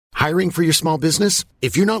Hiring for your small business?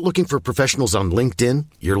 If you're not looking for professionals on LinkedIn,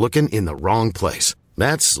 you're looking in the wrong place.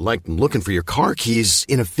 That's like looking for your car keys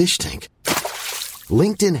in a fish tank.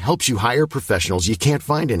 LinkedIn helps you hire professionals you can't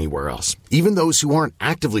find anywhere else, even those who aren't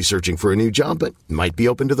actively searching for a new job but might be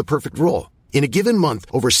open to the perfect role. In a given month,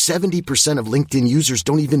 over 70% of LinkedIn users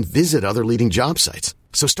don't even visit other leading job sites.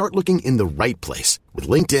 So start looking in the right place. With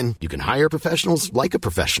LinkedIn, you can hire professionals like a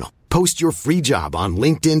professional. Post your free job on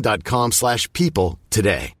linkedin.com/people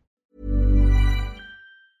today.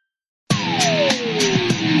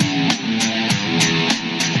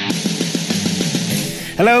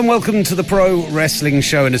 Hello and welcome to the Pro Wrestling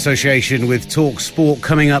Show in association with Talk Sport.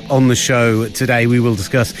 Coming up on the show today, we will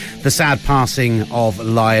discuss the sad passing of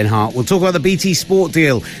Lionheart. We'll talk about the BT Sport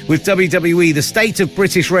deal with WWE, the state of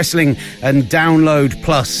British wrestling, and Download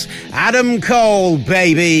Plus. Adam Cole,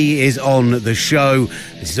 baby, is on the show.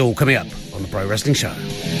 This is all coming up on the Pro Wrestling Show.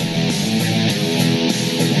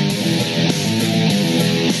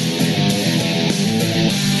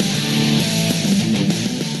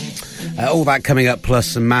 All that coming up, plus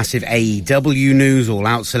some massive AEW news, all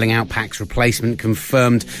out, selling out, Pac's replacement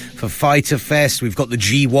confirmed for Fyter Fest. We've got the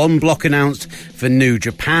G1 block announced for New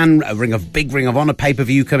Japan, a big Ring of Honor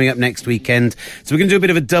pay-per-view coming up next weekend. So we're going to do a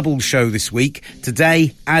bit of a double show this week.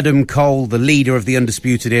 Today, Adam Cole, the leader of the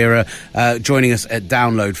Undisputed Era, joining us at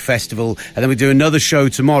Download Festival. And then we do another show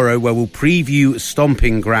tomorrow where we'll preview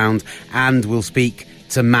Stomping Ground and we'll speak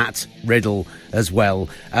to Matt Riddle as well.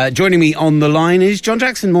 Joining me on the line is John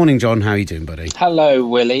Jackson. Morning, John. How are you doing, buddy? Hello,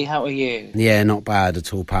 Willie. How are you? Yeah, not bad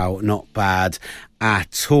at all, pal. Not bad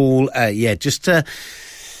at all.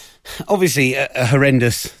 Obviously a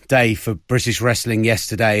horrendous day for British wrestling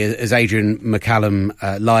yesterday as Adrian McCallum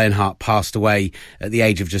Lionheart passed away at the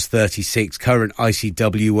age of just 36, current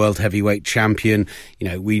ICW World Heavyweight Champion. You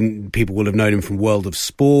know, people will have known him from World of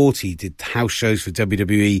Sport. He did house shows for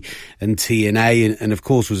WWE and TNA and of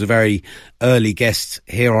course was a very early guest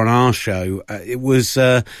here on our show. It was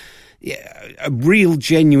a real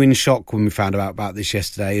genuine shock when we found out about this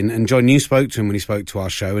yesterday. And John, you spoke to him when he spoke to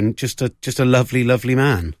our show, and just a lovely, lovely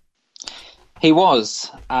man. He was,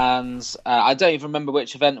 and I don't even remember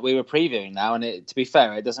which event we were previewing now, and to be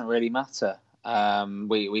fair, it doesn't really matter.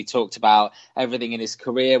 We talked about everything in his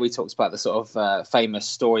career. We talked about the sort of famous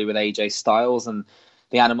story with AJ Styles and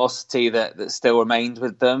the animosity that still remained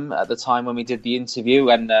with them at the time when we did the interview,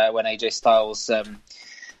 and when AJ Styles...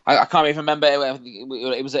 I can't even remember.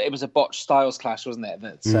 It was a botched Styles clash, wasn't it?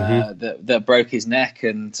 That broke his neck,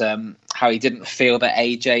 and how he didn't feel that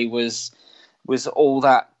AJ was all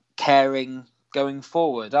that caring going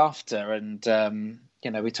forward after. And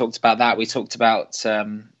we talked about that. We talked about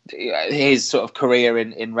his sort of career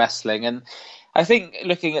in wrestling, and I think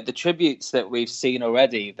looking at the tributes that we've seen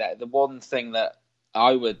already, that the one thing that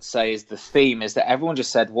I would say is the theme is that everyone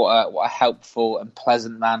just said what a helpful and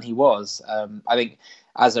pleasant man he was. I think,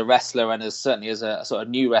 as a wrestler and certainly as a sort of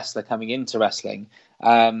new wrestler coming into wrestling,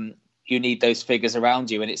 you need those figures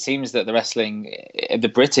around you. And it seems that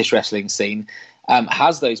the British wrestling scene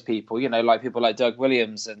has those people, like people like Doug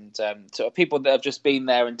Williams and sort of people that have just been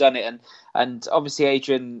there and done it. And obviously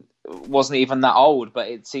Adrian wasn't even that old, but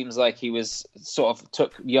it seems like he was sort of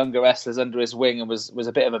took younger wrestlers under his wing and was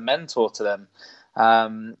a bit of a mentor to them.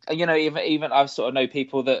 And even I sort of know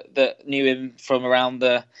people that knew him from around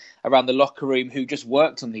the locker room who just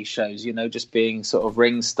worked on these shows, just being sort of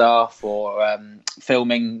ring staff or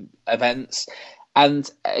filming events.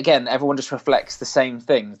 And again, everyone just reflects the same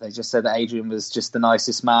things. They just said that Adrian was just the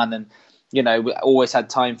nicest man, and always had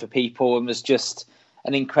time for people, and was just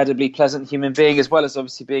an incredibly pleasant human being, as well as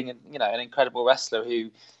obviously being an incredible wrestler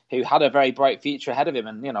who had a very bright future ahead of him.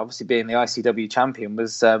 And obviously being the ICW champion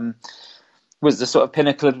was the sort of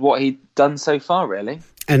pinnacle of what he'd done so far, really.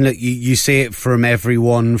 And look, you see it from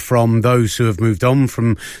everyone, from those who have moved on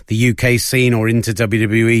from the UK scene or into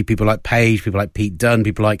WWE, people like Paige, people like Pete Dunne,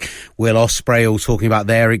 people like Will Ospreay, all talking about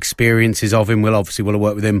their experiences of him. Will have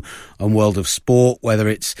worked with him on World of Sport, whether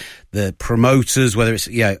it's the promoters, whether it's,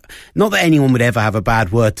 not that anyone would ever have a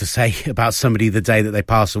bad word to say about somebody the day that they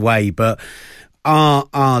pass away, but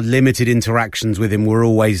our limited interactions with him were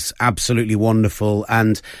always absolutely wonderful.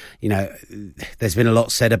 And, there's been a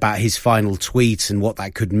lot said about his final tweet and what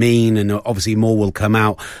that could mean. And obviously more will come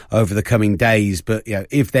out over the coming days. But,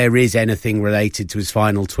 if there is anything related to his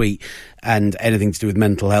final tweet and anything to do with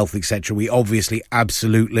mental health, etc., we obviously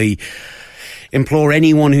absolutely implore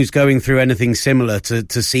anyone who's going through anything similar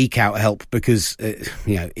to seek out help, because,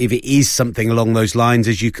 if it is something along those lines,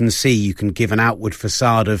 as you can see, you can give an outward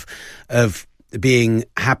facade of being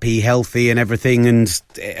happy, healthy and everything, and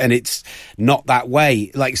it's not that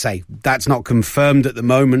way. Like I say, that's not confirmed at the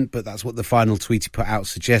moment, but that's what the final tweet he put out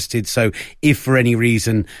suggested. So if for any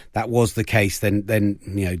reason that was the case, then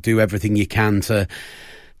do everything you can to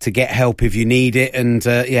get help if you need it. And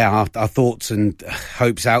our thoughts and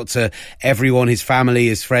hopes out to everyone, his family,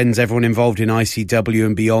 his friends, everyone involved in ICW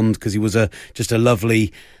and beyond, because he was just a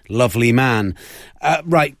lovely man.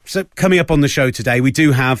 Right, so coming up on the show today, we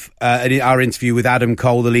do have our interview with Adam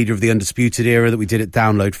Cole, the leader of the Undisputed Era that we did at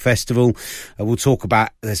Download Festival. We'll talk about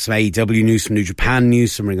there's some AEW news, some New Japan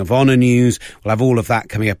news, some Ring of Honor news. We'll have all of that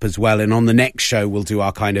coming up as well. And on the next show, we'll do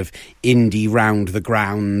our kind of indie round the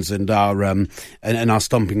grounds and our and our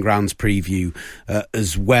Stomping Grounds preview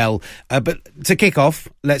as well. But to kick off,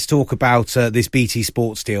 let's talk about this BT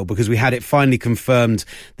Sports deal, because we had it finally confirmed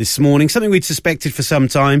this morning, something we'd suspected for some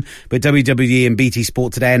time. But WWE and BT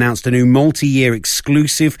Sport today announced a new multi-year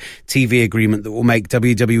exclusive TV agreement that will make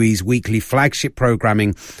WWE's weekly flagship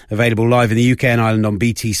programming available live in the UK and Ireland on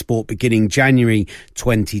BT Sport beginning January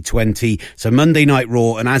 2020. So Monday Night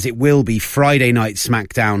Raw, and as it will be Friday Night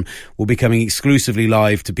SmackDown, will be coming exclusively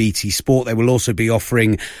live to BT Sport. They will also be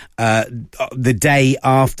offering the day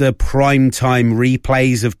after primetime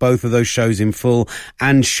replays of both of those shows in full,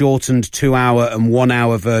 and shortened 2-hour and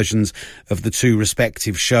 1-hour versions of the two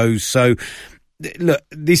respective shows. So look,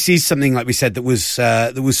 this is something, like we said, that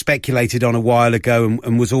was speculated on a while ago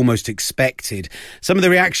and was almost expected. Some of the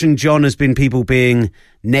reaction, John, has been people being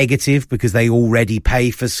negative because they already pay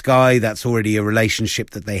for Sky. That's already a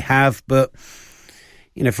relationship that they have. But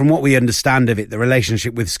from what we understand of it, the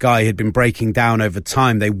relationship with Sky had been breaking down over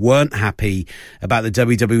time. They weren't happy about the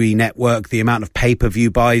WWE network, the amount of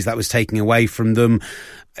pay-per-view buys that was taking away from them.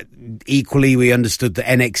 Equally, we understood that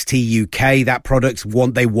NXT UK, that product,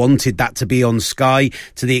 they wanted that to be on Sky,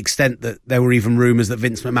 to the extent that there were even rumours that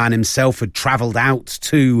Vince McMahon himself had travelled out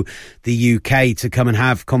to the UK to come and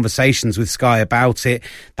have conversations with Sky about it.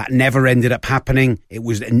 That never ended up happening. It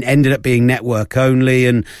ended up being network only,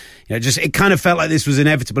 and it kind of felt like this was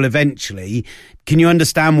inevitable eventually. Can you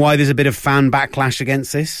understand why there's a bit of fan backlash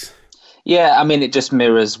against this? Yeah, I mean, it just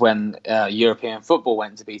mirrors when European football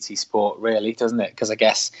went to BT Sport, really, doesn't it? Because I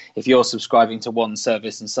guess if you're subscribing to one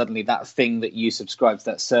service and suddenly that thing that you subscribe to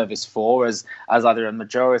that service for as either a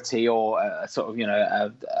majority or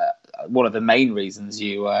one of the main reasons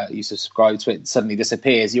you subscribe to it suddenly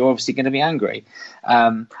disappears, you're obviously going to be angry.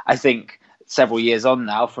 I think several years on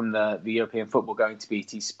now from the European football going to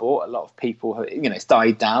BT Sport, a lot of people, it's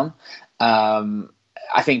died down.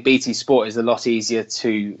 I think BT Sport is a lot easier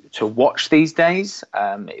to watch these days.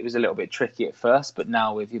 It was a little bit tricky at first, but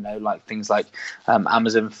now with things like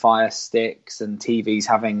Amazon Fire Sticks and TVs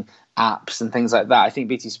having apps and things like that, I think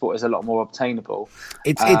BT Sport is a lot more obtainable.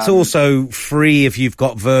 It's also free if you've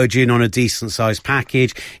got Virgin on a decent sized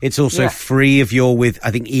package. It's also free if you're with,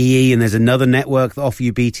 I think, EE, and there's another network that offer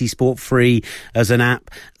you BT Sport free as an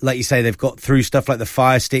app. Like you say, they've got through stuff like the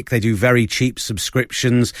Fire Stick. They do very cheap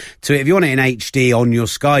subscriptions to it. If you want it in HD on your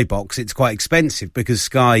Sky box, it's quite expensive because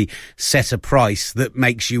Sky set a price that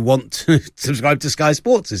makes you want to subscribe to Sky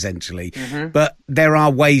Sports, essentially. Mm-hmm. But there are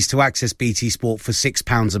ways to access BT Sport for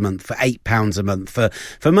 £6 a month, for £8 a month,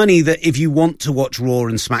 for money that if you want to watch Raw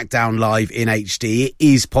and SmackDown live in HD, it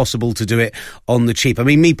is possible to do it on the cheap. I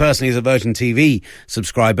mean, me personally, as a Virgin TV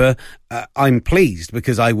subscriber, I'm pleased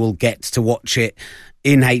because I will get to watch it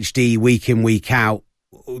in HD week in, week out.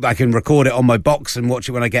 I can record it on my box and watch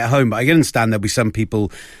it when I get home, but I can understand there'll be some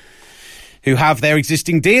people who have their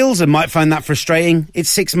existing deals and might find that frustrating. It's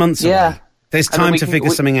 6 months away. There's time to figure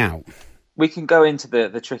something out. We can go into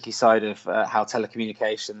the tricky side of how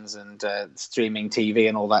telecommunications and streaming TV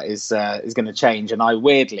and all that is going to change. And I,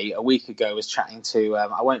 weirdly, a week ago was chatting to,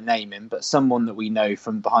 I won't name him, but someone that we know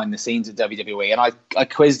from behind the scenes at WWE. And I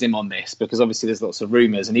quizzed him on this because obviously there's lots of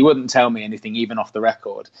rumours and he wouldn't tell me anything even off the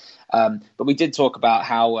record. But we did talk about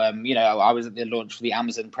how, I was at the launch for the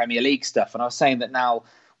Amazon Premier League stuff. And I was saying that now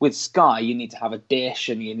with Sky, you need to have a dish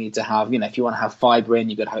and you need to have, if you want to have fibre in,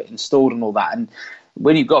 you've got to have it installed and all that. And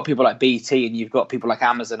when you've got people like BT and you've got people like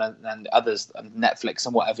Amazon and others and Netflix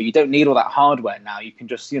and whatever, you don't need all that hardware now. You can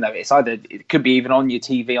just, it could be even on your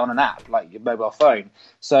TV on an app like your mobile phone.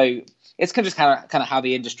 So it's just kind of how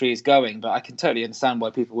the industry is going, but I can totally understand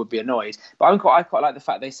why people would be annoyed. But I quite like the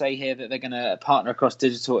fact they say here that they're going to partner across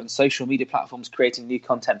digital and social media platforms, creating new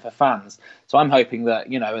content for fans. So I'm hoping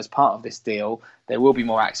that, as part of this deal, there will be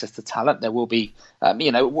more access to talent. There will be,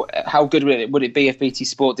 how good would it be if BT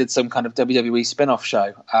Sport did some kind of WWE spin-off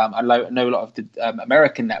show? I know a lot of the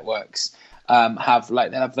American networks have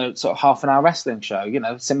the sort of half-an-hour wrestling show,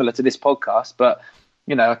 similar to this podcast, but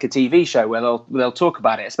like a TV show where they'll talk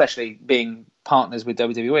about it, especially being partners with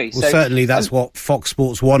WWE. Well, certainly that's what Fox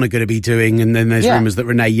Sports 1 are going to be doing, and then there's rumours that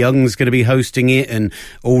Renee Young's going to be hosting it, and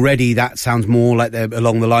already that sounds more like they're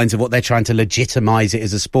along the lines of what they're trying to legitimise it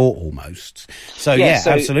as a sport almost. So,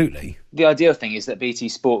 so absolutely. The ideal thing is that BT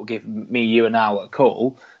Sport give me, you and Al a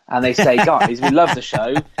call, and they say, guys, we love the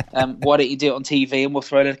show, why don't you do it on TV and we'll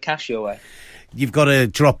throw a little cash your way. You've got to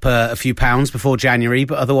drop a few pounds before January,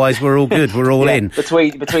 but otherwise we're all good. We're all in.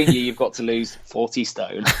 Between you've got to lose 40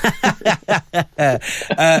 stone.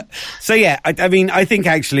 I mean, I think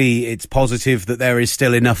actually it's positive that there is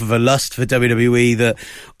still enough of a lust for WWE that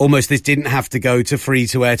almost this didn't have to go to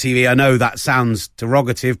free-to-air TV. I know that sounds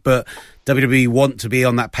derogative, but WWE want to be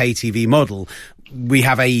on that pay TV model. We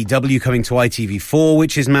have AEW coming to ITV4,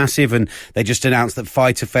 which is massive, and they just announced that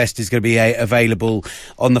Fyter Fest is going to be available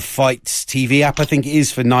on the Fights TV app. I think it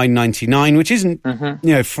is for $9.99, which isn't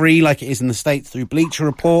free like it is in the States through Bleacher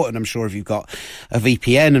Report. And I'm sure if you've got a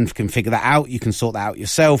VPN and can figure that out, you can sort that out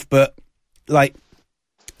yourself. But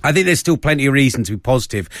I think there's still plenty of reason to be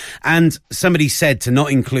positive. And somebody said to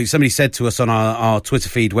us on our Twitter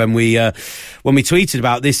feed when we tweeted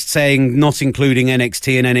about this, saying not including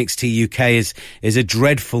NXT and NXT UK is a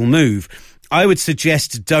dreadful move. I would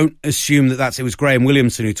suggest don't assume that it was Graham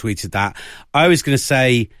Williamson who tweeted that. I was going to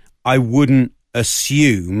say I wouldn't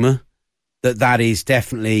assume that is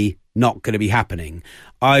definitely not going to be happening.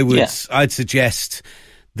 I'd suggest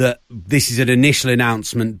that this is an initial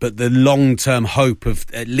announcement, but the long-term hope of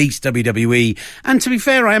at least WWE, and to be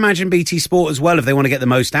fair, I imagine BT Sport as well, if they want to get the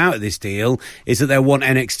most out of this deal, is that they'll want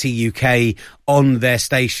NXT UK on their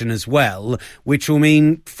station as well, which will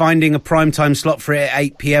mean finding a primetime slot for it at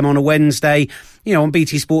 8 p.m. on a Wednesday, on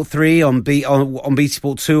BT Sport 3, on BT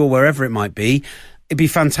Sport 2, or wherever it might be. It'd be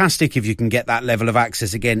fantastic if you can get that level of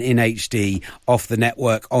access again in HD off the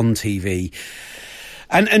network on TV.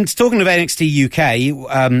 And talking of NXT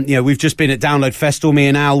UK, we've just been at Download Festival. Me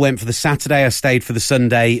and Al went for the Saturday. I stayed for the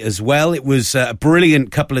Sunday as well. It was a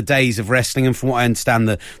brilliant couple of days of wrestling. And from what I understand,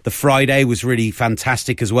 the Friday was really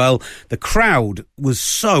fantastic as well. The crowd was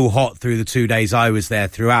so hot through the 2 days I was there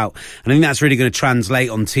throughout. And I think that's really going to translate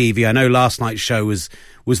on TV. I know last night's show was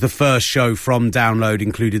the first show from Download,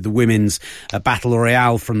 included the women's Battle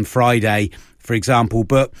Royale from Friday, for example.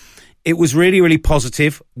 But it was really, really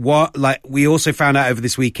positive. We also found out over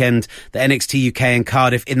this weekend that NXT UK in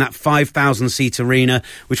Cardiff, in that 5,000-seat arena,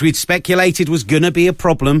 which we'd speculated was going to be a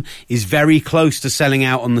problem, is very close to selling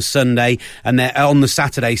out on the Sunday and on the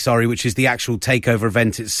Saturday, which is the actual takeover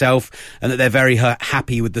event itself, and that they're very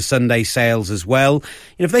happy with the Sunday sales as well.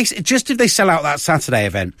 If they sell out that Saturday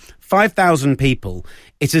event, 5,000 people.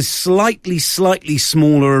 It's a slightly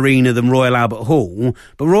smaller arena than Royal Albert Hall,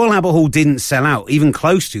 but Royal Albert Hall didn't sell out, even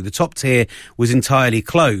close to. The top tier was entirely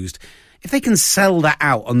closed. If they can sell that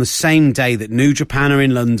out on the same day that New Japan are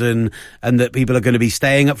in London and that people are going to be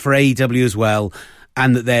staying up for AEW as well,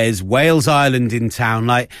 and that there's Wales Island in town,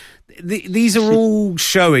 these are all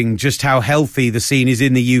showing just how healthy the scene is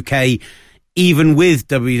in the UK, even with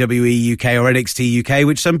WWE UK or NXT UK,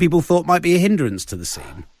 which some people thought might be a hindrance to the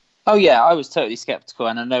scene. Oh yeah, I was totally sceptical,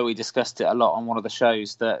 and I know we discussed it a lot on one of the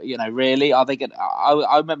shows. That really are they going?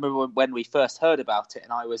 I remember when we first heard about it,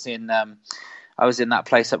 and I was in that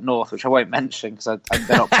place up north, which I won't mention because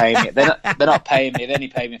they're not paying me. They're not paying me. They only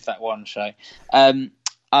pay me for that one show.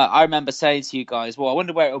 I remember saying to you guys, well, I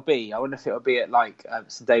wonder where it'll be. I wonder if it'll be at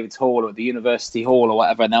St David's Hall or the University Hall or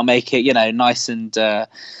whatever, and they'll make it, nice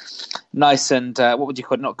and what would you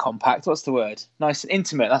call it? Not compact. What's the word? Nice and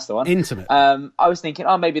intimate. That's the one. Intimate. I was thinking,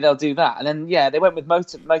 maybe they'll do that, and then they went with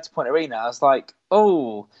Motorpoint Arena. I was like,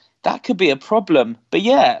 that could be a problem. But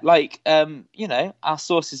our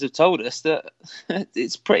sources have told us that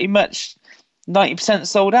it's pretty much 90%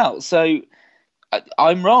 sold out. So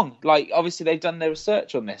I'm wrong. Obviously they've done their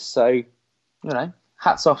research on this. So,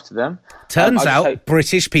 hats off to them. Turns out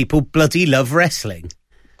British people bloody love wrestling.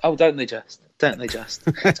 Oh, don't they just?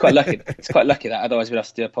 It's quite lucky. It's quite lucky that otherwise we'd have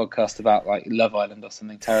to do a podcast about Love Island or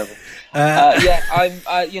something terrible.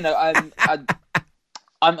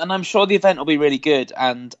 I'm sure the event will be really good,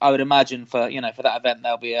 and I would imagine for that event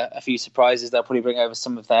there'll be a few surprises. They'll probably bring over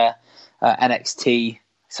some of their NXT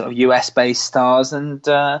sort of US based stars, and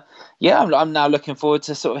I'm now looking forward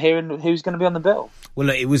to sort of hearing who's going to be on the bill. Well,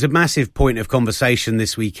 look, it was a massive point of conversation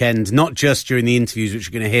this weekend, not just during the interviews, which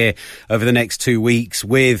you're going to hear over the next 2 weeks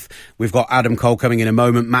we've got Adam Cole coming in a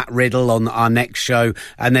moment, Matt Riddle on our next show,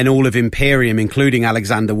 and then all of Imperium, including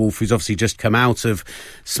Alexander Wolf, who's obviously just come out of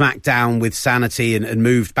SmackDown with Sanity and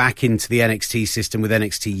moved back into the NXT system with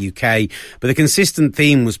NXT UK. But the consistent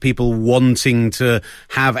theme was people wanting to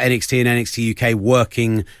have NXT and NXT UK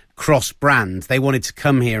working cross-brand. They wanted to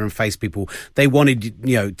come here and face people. They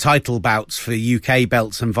wanted, title bouts for UK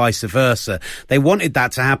belts and vice versa. They wanted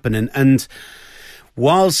that to happen. And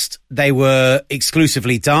whilst they were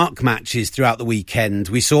exclusively dark matches throughout the weekend,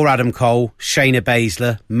 we saw Adam Cole, Shayna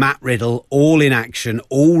Baszler, Matt Riddle, all in action,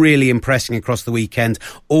 all really impressing across the weekend,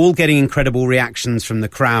 all getting incredible reactions from the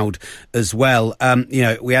crowd as well.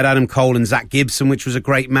 We had Adam Cole and Zach Gibson, which was a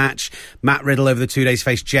great match. Matt Riddle over the 2 days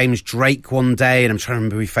faced James Drake one day, and I'm trying to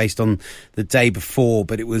remember who he faced on the day before,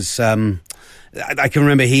 but it was... I can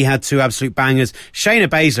remember he had two absolute bangers. Shayna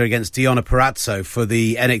Baszler against Deonna Purrazzo for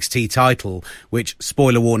the NXT title, which,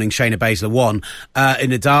 spoiler warning, Shayna Baszler won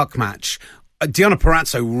in a dark match. Deonna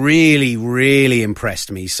Purrazzo really, really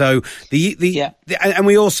impressed me. So and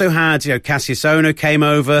we also had, Cassius Ohno came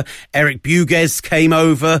over, Eric Bugues came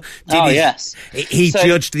over. He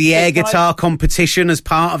judged the air guitar competition as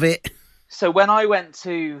part of it. So when I went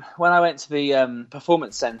to the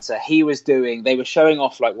performance center, they were showing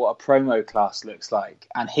off like what a promo class looks like,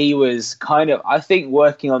 and he was kind of, I think,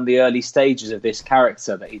 working on the early stages of this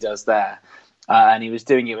character that he does there, and he was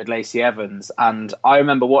doing it with Lacey Evans, and I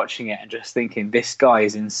remember watching it and just thinking, this guy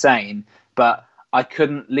is insane, but I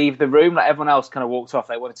couldn't leave the room. Like, everyone else kind of walked off.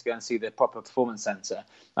 They wanted to go and see the proper performance center,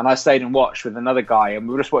 and I stayed and watched with another guy, and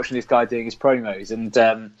we were just watching this guy doing his promos,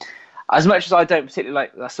 and as much as I don't particularly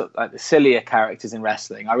like the sillier characters in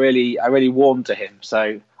wrestling, I really warmed to him.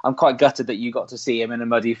 So I'm quite gutted that you got to see him in a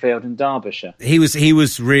muddy field in Derbyshire. He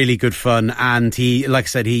was really good fun, and he, like I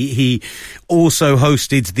said, he also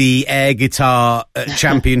hosted the air guitar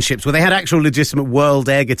championships, where they had actual legitimate world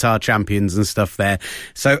air guitar champions and stuff there.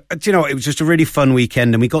 So, it was just a really fun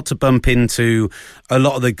weekend, and we got to bump into a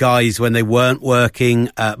lot of the guys when they weren't working.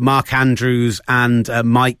 Mark Andrews and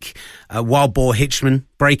Mike Wild Boar Hitchman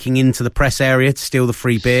breaking into the press area to steal the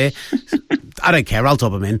free beer. I don't care, I'll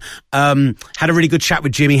top him in. Had a really good chat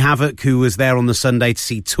with Jimmy Havoc, who was there on the Sunday to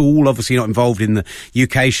see Tool, obviously not involved in the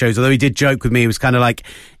UK shows, although he did joke with me. It was kind of like,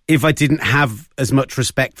 if I didn't have as much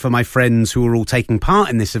respect for my friends who were all taking part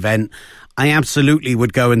in this event, I absolutely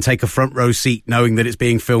would go and take a front row seat knowing that it's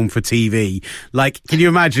being filmed for TV. Like, can you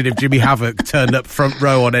imagine if Jimmy Havoc turned up front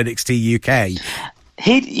row on NXT UK?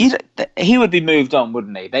 He would be moved on,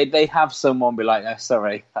 wouldn't he? They'd have someone be like, "Oh,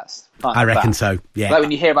 sorry, that's fine." I reckon so. Yeah, like when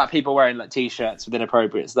you hear about people wearing like t-shirts with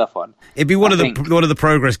inappropriate stuff on. It'd be one of the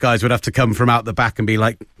Progress guys would have to come from out the back and be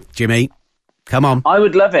like, "Jimmy, come on." I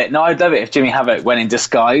would love it. No, I'd love it if Jimmy Havoc went in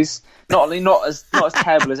disguise. Not as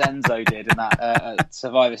terrible as Enzo did in that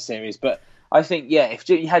Survivor Series, but I think if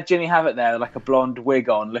you had Jimmy Havoc there, like a blonde wig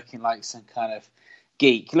on, looking like some kind of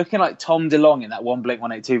geek, looking like Tom DeLonge in that one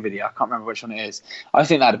Blink-182 video. I can't remember which one it is. I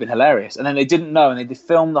think that'd have been hilarious. And then they didn't know, and they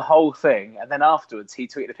filmed the whole thing. And then afterwards, he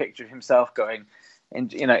tweeted a picture of himself going,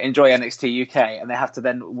 enjoy NXT UK. And they have to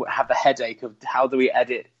then have the headache of how do we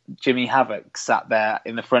edit Jimmy Havoc sat there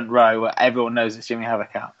in the front row where everyone knows it's Jimmy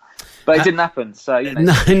Havoc out. But it didn't happen. So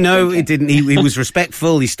no, it didn't. He was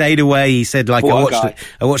respectful. He stayed away. He said, like,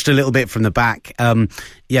 I watched a little bit from the back. I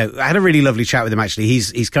had a really lovely chat with him. Actually,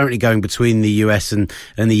 he's currently going between the US and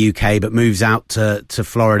the UK, but moves out to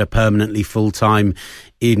Florida permanently, full time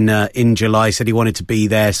in July. Said he wanted to be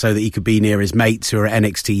there so that he could be near his mates who are at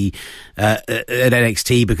NXT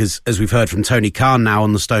because, as we've heard from Tony Khan now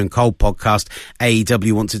on the Stone Cold podcast,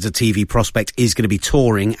 AEW wanted a TV prospect is going to be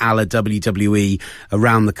touring a la WWE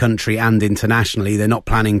around the country and internationally. They're not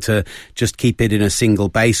planning to just keep it in a single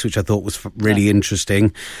base, which I thought was really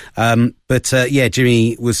interesting.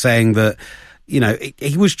 Jimmy was saying that,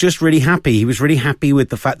 he was just really happy. He was really happy with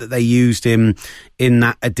the fact that they used him in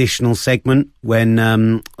that additional segment when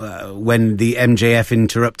the MJF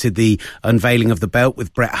interrupted the unveiling of the belt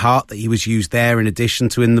with Bret Hart, that he was used there in addition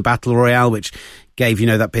to in the Battle Royale, which gave,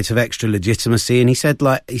 that bit of extra legitimacy. And he said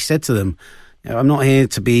to them, I'm not here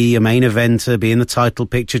to be a main eventer, be in the title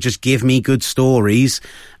picture. Just give me good stories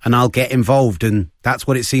and I'll get involved. And that's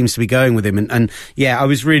what it seems to be going with him. And I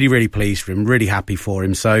was really, really pleased for him, really happy for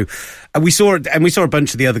him. So we saw a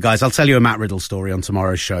bunch of the other guys. I'll tell you a Matt Riddle story on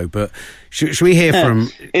tomorrow's show, but should we hear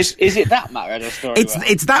from... Is it that Matt Riddle story?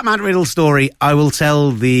 It's that Matt Riddle story. I will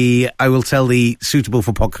tell the suitable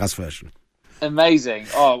for podcast version. Amazing.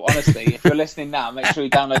 Oh, honestly, if you're listening now, make sure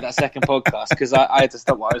you download that second podcast, because I had to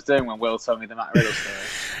stop what I was doing when Will told me the Matt Riddle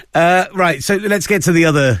story. Right, so let's get to the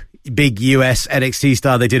other big US NXT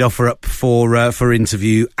star they did offer up for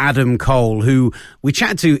interview, Adam Cole, who we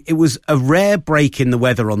chatted to. It was a rare break in the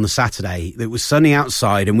weather on the Saturday. It was sunny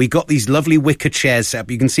outside, and we got these lovely wicker chairs set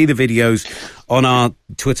up. You can see the videos on our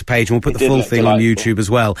Twitter page, and we'll put the full thing on YouTube as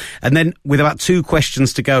well. And then with about 2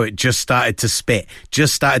 questions to go, it just started to spit,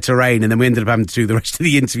 just started to rain, and then we ended up having to do the rest of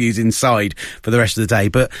the interviews inside for the rest of the day.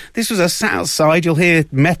 But this was us outside. You'll hear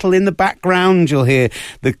metal in the background. You'll hear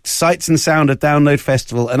the sights and sound of Download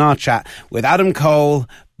Festival and our chat with Adam Cole,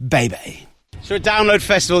 Baby. So at Download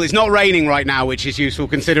Festival, it's not raining right now, which is useful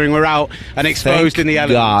considering we're out and exposed in the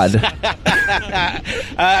elements. God.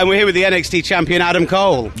 And we're here with the NXT champion, Adam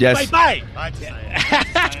Cole. Yes.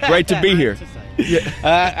 Great to be here.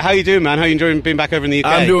 How you doing, man? How you enjoying being back over in the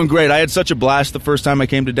UK? I'm doing great. I had such a blast the first time I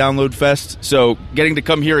came to Download Fest. So getting to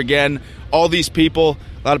come here again, all these people,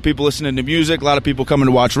 a lot of people listening to music, a lot of people coming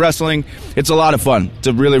to watch wrestling. It's a lot of fun. It's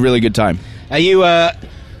a really, really good time. Are you?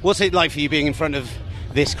 What's it like for you being in front of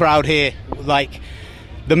this crowd here, like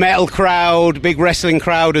the metal crowd, big wrestling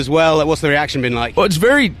crowd as well? What's the reaction been like? Well, it's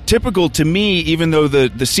very typical to me, even though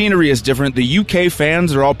the scenery is different. The UK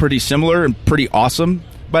fans are all pretty similar and pretty awesome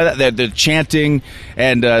by that. The chanting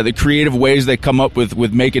and the creative ways they come up with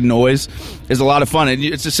making noise is a lot of fun. And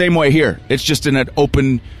it's the same way here. It's just in an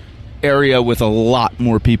open area with a lot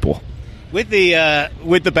more people. With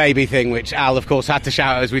the baby thing, which Al, of course, had to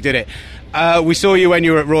shout out as we did it. We saw you when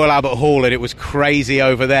you were at Royal Albert Hall, and it was crazy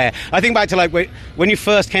over there. I think back to like when you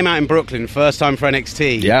first came out in Brooklyn, first time for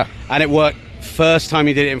NXT, yeah, and it worked. First time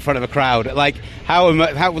you did it in front of a crowd, like how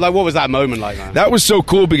what was that moment like, man? That was so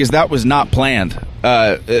cool because that was not planned.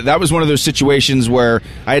 That was one of those situations where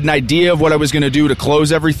I had an idea of what I was going to do to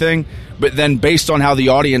close everything, but then based on how the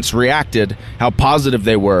audience reacted, how positive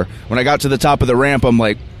they were, when I got to the top of the ramp, I'm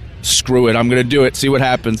like, screw it, I'm going to do it, see what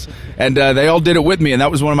happens. And they all did it with me, and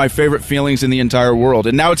that was one of my favorite feelings in the entire world.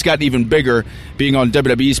 And now it's gotten even bigger being on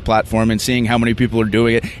WWE's platform and seeing how many people are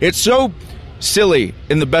doing it. It's so silly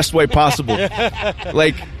in the best way possible.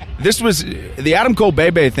 Like, this was the Adam Cole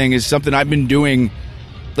Bebe thing is something I've been doing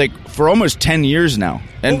like for almost 10 years now.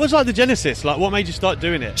 And what was like the genesis? Like, what made you start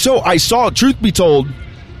doing it? So I saw, truth be told,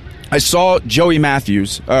 I saw Joey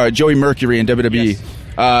Matthews, Joey Mercury in WWE.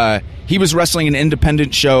 Yes. He was wrestling an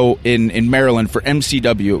independent show in Maryland for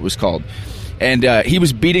MCW, it was called. And he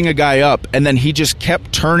was beating a guy up, and then he just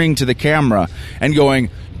kept turning to the camera and going,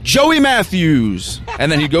 Joey Matthews!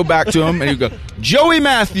 And then he'd go back to him, and he'd go, Joey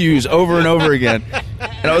Matthews! Over and over again.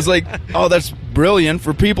 And I was like, oh, that's brilliant.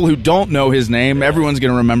 For people who don't know his name, everyone's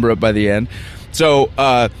going to remember it by the end. So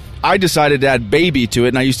I decided to add baby to it,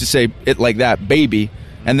 and I used to say it like that, baby.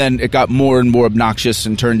 And then it got more and more obnoxious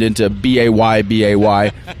and turned into B-A-Y,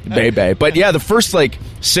 B-A-Y, Bebe. But yeah, the first like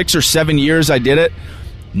 6 or 7 years I did it,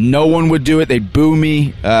 no one would do it. They'd boo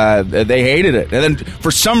me. They hated it. And then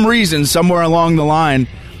for some reason, somewhere along the line,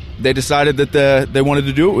 they decided that they wanted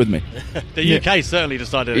to do it with me. The UK certainly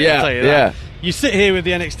decided it. Yeah, I'll tell you that. Yeah. You sit here with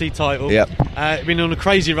the NXT title. Yep. Been on a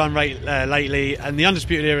crazy run rate lately, and the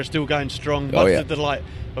Undisputed Era is still going strong. Much to the delight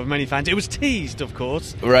of many fans. It was teased, of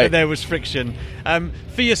course, right, that there was friction.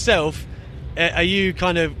 For yourself, are you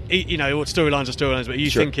kind of, you know, what storylines are storylines, but are you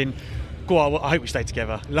thinking, go on, I hope we stay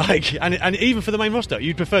together? Like, and even for the main roster,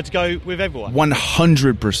 you'd prefer to go with everyone?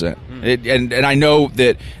 100%. And I know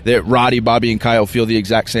that Roddy, Bobby, and Kyle feel the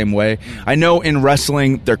exact same way. I know in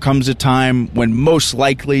wrestling there comes a time when most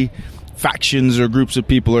likely factions or groups of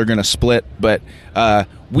people are going to split, but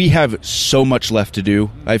we have so much left to do,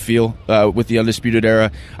 I feel, with the Undisputed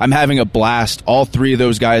Era. I'm having a blast. All three of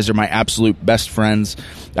those guys are my absolute best friends.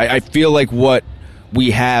 I feel like what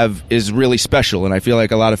we have is really special, and I feel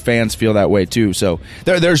like a lot of fans feel that way too. So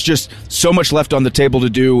there's just so much left on the table to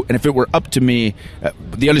do, and if it were up to me,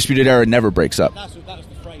 the Undisputed Era never breaks up. That was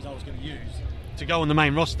the phrase I was going to use. To go on the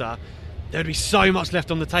main roster, there'd be so much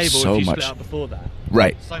left on the table so if you much. split up before that.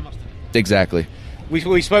 Right. So much to do. Exactly.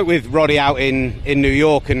 We spoke with Roddy out in New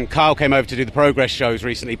York, and Kyle came over to do the Progress shows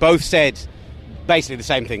recently. Both said basically the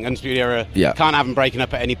same thing. Undisputed Era, can't have them breaking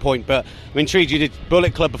up at any point. But I'm intrigued, you did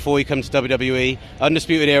Bullet Club before you come to WWE,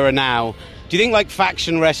 Undisputed Era now. Do you think like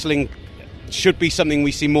faction wrestling should be something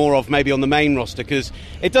we see more of maybe on the main roster? Because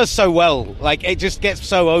it does so well. Like, it just gets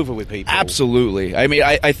so over with people. Absolutely. I mean,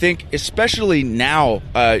 I think especially now,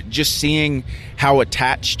 just seeing how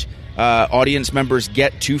attached audience members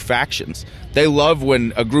get to factions. They love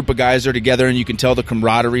when a group of guys are together and you can tell the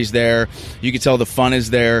camaraderie's there, you can tell the fun is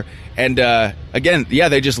there, and again,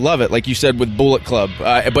 they just love it, like you said with Bullet Club.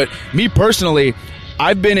 But me personally,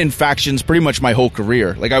 I've been in factions pretty much my whole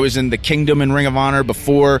career. Like, I was in the Kingdom and Ring of Honor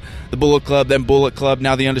before the Bullet Club, then Bullet Club,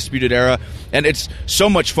 now the Undisputed Era, and it's so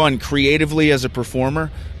much fun creatively as a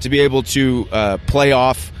performer to be able to play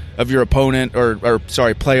off of your opponent, or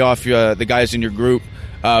play off the guys in your group.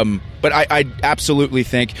 But I absolutely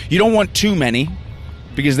think you don't want too many,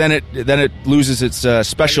 because then it loses its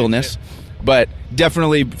specialness. but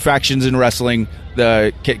definitely factions in wrestling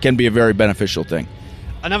can be a very beneficial thing.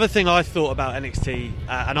 Another thing I thought about NXT,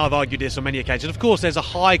 and I've argued this on many occasions, of course there's a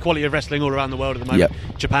high quality of wrestling all around the world at the moment,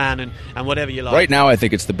 Japan and whatever you like. Right now I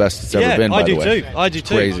think it's the best it's ever been, by the way. I do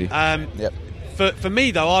too. Crazy. For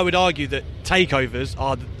me, though, I would argue that takeovers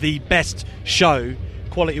are the best show,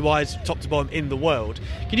 quality-wise, top to bottom, in the world.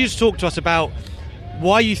 Can you just talk to us about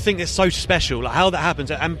why you think it's so special, like how that happens,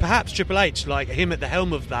 and perhaps Triple H, like him at the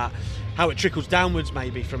helm of that, how it trickles downwards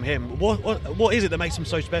maybe from him? What is it that makes him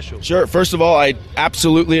so special? Sure. First of all, I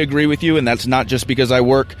absolutely agree with you, and that's not just because I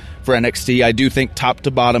work for NXT. I do think top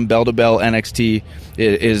to bottom, bell to bell, NXT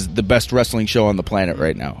is the best wrestling show on the planet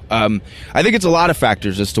right now. I think it's a lot of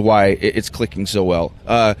factors as to why it's clicking so well.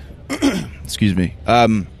 Excuse me.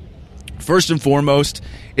 First and foremost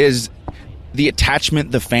is the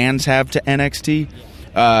attachment the fans have to NXT.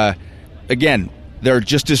 Again, they're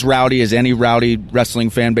just as rowdy as any rowdy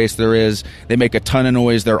wrestling fan base there is. They make a ton of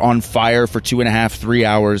noise. They're on fire for 2.5, 3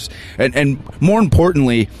 hours. And more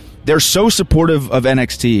importantly, they're so supportive of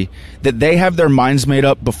NXT that they have their minds made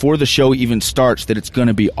up before the show even starts that it's going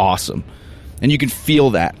to be awesome. And you can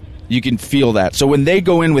feel that. So when they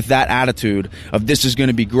go in with that attitude of this is going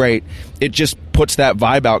to be great, it just puts that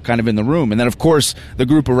vibe out kind of in the room. And then, of course, the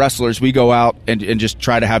group of wrestlers, we go out and just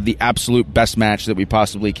try to have the absolute best match that we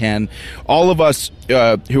possibly can. All of us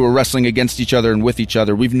who are wrestling against each other and with each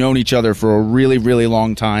other, we've known each other for a really, really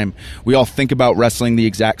long time. We all think about wrestling the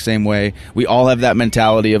exact same way. We all have that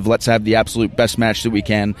mentality of let's have the absolute best match that we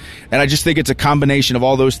can. And I just think it's a combination of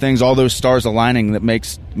all those things, all those stars aligning that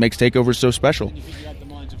makes TakeOver so special.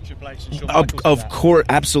 Of course,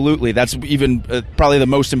 absolutely. That's even probably the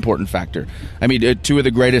most important factor. I mean, two of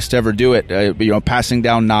the greatest to ever do it. Passing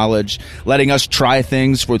down knowledge, letting us try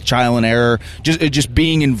things with trial and error, just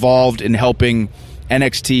being involved in helping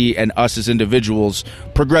NXT and us as individuals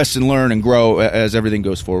progress and learn and grow as everything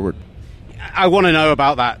goes forward. I want to know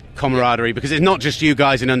about that camaraderie because it's not just you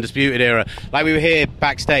guys in Undisputed Era. Like we were here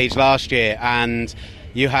backstage last year, and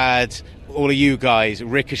you had all of you guys.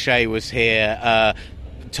 Ricochet was here.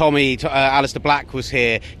 Tommy, Alistair Black was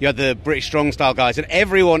here. You had the British Strong Style guys, and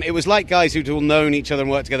everyone, it was like guys who'd all known each other and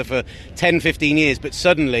worked together for 10, 15 years, but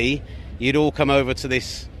suddenly you'd all come over to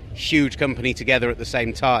this huge company together at the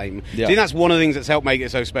same time. Yeah. Do you think that's one of the things that's helped make it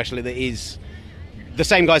so special? That is the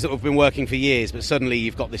same guys that have been working for years, but suddenly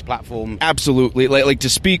you've got this platform. Absolutely. Like to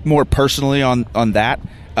speak more personally on that,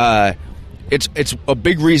 it's a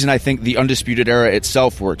big reason I think the Undisputed Era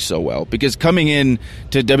itself works so well, because coming in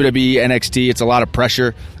to WWE NXT, it's a lot of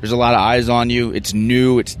pressure. There's a lot of eyes on you. It's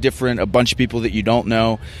new. It's different. A bunch of people that you don't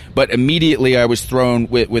know. But immediately I was thrown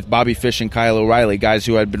with Bobby Fish and Kyle O'Reilly, guys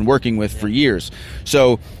who I'd been working with for years.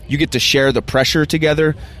 So you get to share the pressure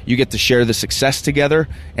together. You get to share the success together,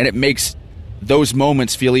 and it makes those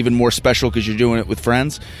moments feel even more special because you're doing it with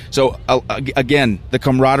friends. So again, the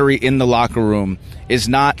camaraderie in the locker room is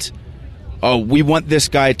not, oh, we want this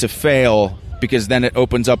guy to fail because then it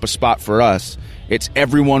opens up a spot for us. It's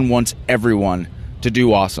everyone wants everyone to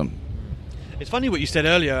do awesome. It's funny what you said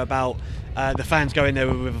earlier about the fans going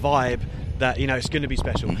there with a vibe that, it's going to be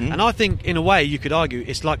special. Mm-hmm. And I think, in a way, you could argue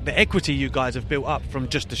it's like the equity you guys have built up from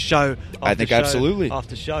just the show after I think show absolutely.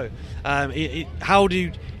 After show. How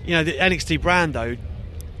do the NXT brand, though,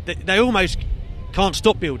 they almost can't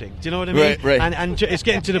stop building. Do you know what I mean? Right. And it's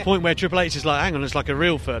getting to the point where Triple H is like, hang on, it's like a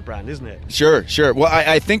real third brand, isn't it? Sure. Well,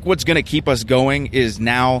 I think what's going to keep us going is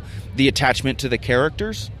now the attachment to the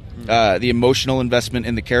characters, the emotional investment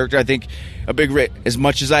in the character. I think as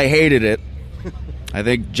much as I hated it, I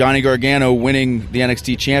think Johnny Gargano winning the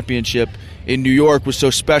NXT Championship in New York was so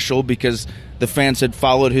special because the fans had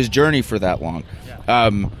followed his journey for that long.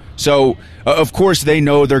 Yeah. So, of course, they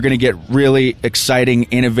know they're going to get really exciting,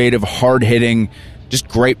 innovative, hard-hitting, just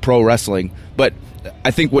great pro wrestling. But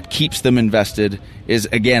I think what keeps them invested is,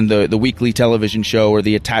 again, the weekly television show or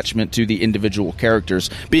the attachment to the individual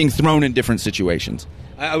characters being thrown in different situations.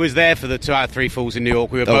 I was there for the 2 out of 3 falls in New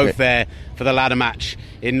York. We were both there for the ladder match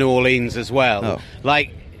in New Orleans as well. Oh.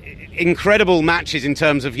 Like, incredible matches in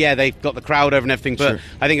terms of, they've got the crowd over and everything. But sure.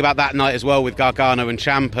 I think about that night as well with Gargano and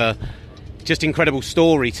Ciampa. Just incredible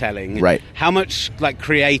storytelling. Right. How much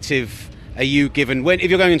creative are you given if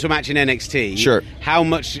you're going into a match in NXT? Sure. How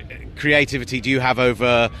much creativity do you have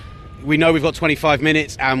over? We know we've got 25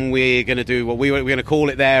 minutes and we're going to do what we're going to call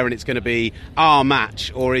it there, and it's going to be our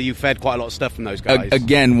match. Or are you fed quite a lot of stuff from those guys?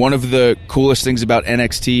 Again, one of the coolest things about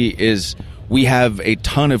NXT is we have a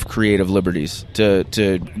ton of creative liberties to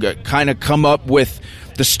kind of come up with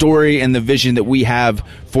the story and the vision that we have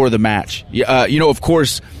for the match. Of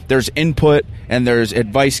course, there's input and there's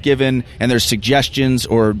advice given and there's suggestions,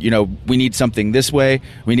 or, we need something this way,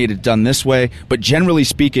 we need it done this way. But generally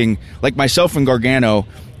speaking, like myself and Gargano,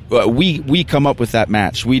 we come up with that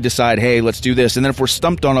match. We decide, hey, let's do this. And then if we're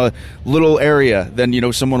stumped on a little area,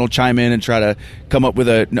 then, someone will chime in and try to come up with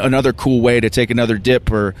another cool way to take another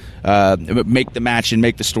dip or make the match and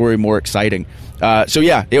make the story more exciting.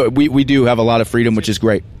 We do have a lot of freedom, which is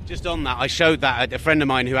great. Just on that, I showed that a friend of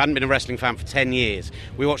mine who hadn't been a wrestling fan for 10 years.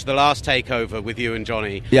 We watched the last takeover with you and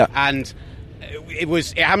Johnny. Yeah. And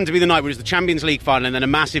it happened to be the night where it was the Champions League final and then a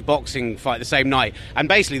massive boxing fight the same night. And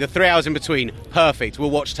basically the 3 hours in between, perfect.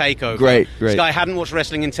 We'll watch takeover. Great. This guy hadn't watched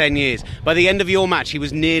wrestling in 10 years. By the end of your match, he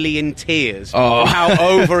was nearly in tears from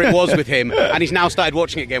how over it was with him. And he's now started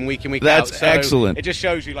watching it again week in, week out. That's excellent. It just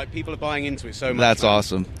shows you, people are buying into it so much. That's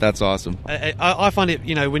awesome. That's awesome. I find it,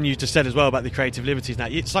 when you just said as well about the creative liberties now,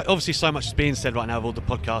 it's like obviously so much is being said right now of all the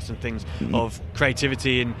podcasts and things of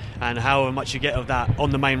creativity and how much you get of that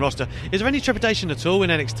on the main roster. Is there any trepidation at all in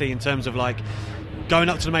NXT in terms of going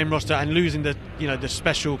up to the main roster and losing the the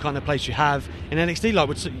special kind of place you have in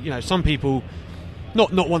NXT? Some people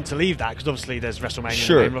not want to leave that because obviously there's WrestleMania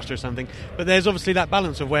in the main roster or something, but there's obviously that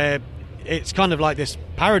balance of where it's kind of like this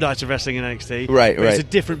paradise of wrestling in NXT, right? It's a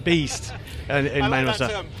different beast in main roster.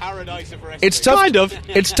 Term, paradise of wrestling. It's tough. Kind of.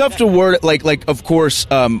 It's tough to word it like. Of course,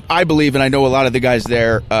 I believe, and I know a lot of the guys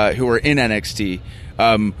there who are in NXT.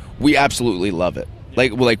 We absolutely love it.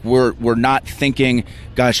 We're not thinking,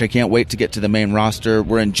 gosh, I can't wait to get to the main roster.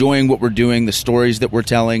 We're enjoying what we're doing, the stories that we're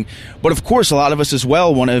telling. But of course, a lot of us as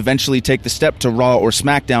well want to eventually take the step to Raw or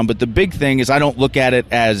SmackDown. But the big thing is I don't look at it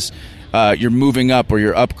as you're moving up or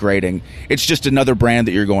you're upgrading. It's just another brand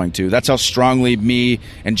that you're going to. That's how strongly me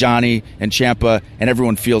and Johnny and Ciampa and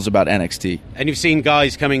everyone feels about NXT. And you've seen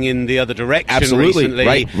guys coming in the other direction Absolutely. recently.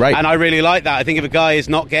 Right. And I really like that. I think if a guy is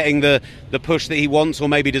not getting the push that he wants or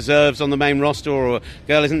maybe deserves on the main roster, or a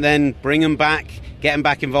girl isn't, then bring him back, get him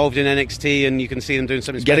back involved in NXT, and you can see them doing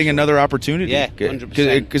something Getting special. another opportunity. Yeah,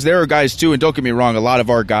 100%. Because there are guys, too, and don't get me wrong, a lot of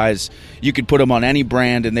our guys, you could put them on any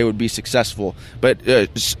brand and they would be successful. But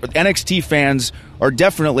NXT fans are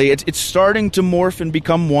definitely, it's starting to morph and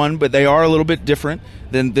become one, but they are a little bit different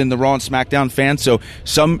than the Raw and SmackDown fans. So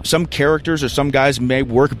some characters or some guys may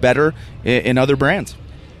work better in other brands.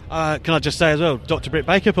 Can I just say as well, Dr. Britt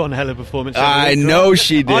Baker put on a hell of a performance. I know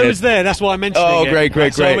she did. I was there, that's why I mentioned it. Oh,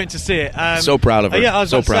 great. So I went to see it. So proud of her. Yeah, I was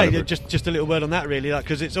so about to proud say, of her. just a little word on that, really,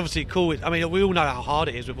 because it's obviously cool. We all know how hard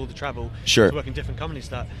it is with all the travel. Sure. To work in different companies.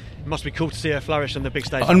 That it must be cool to see her flourish on the big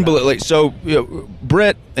stage. Unbelievable. So,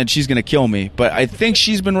 Britt, and she's going to kill me, but I think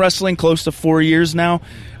she's been wrestling close to 4 years now,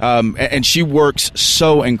 and she works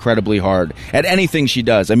so incredibly hard at anything she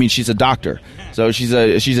does. I mean, she's a doctor. So she's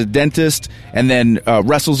a dentist and then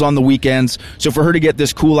wrestles on the weekends. So for her to get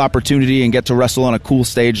this cool opportunity and get to wrestle on a cool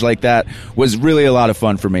stage like that was really a lot of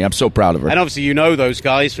fun for me. I'm so proud of her. And obviously those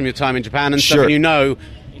guys from your time in Japan and stuff, Sure. and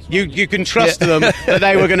you can trust them that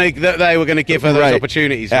they were going to give her those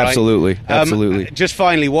opportunities. Right? Absolutely. Just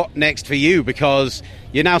finally, what next for you? Because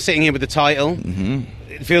you're now sitting here with the title. Mm-hmm.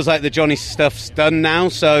 It feels like the Johnny stuff's done now.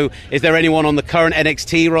 So is there anyone on the current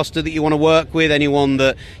NXT roster that you want to work with? Anyone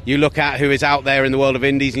that you look at who is out there in the world of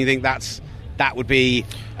indies and you think that would be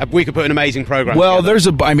we could put an amazing program Well,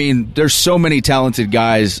 together? there's so many talented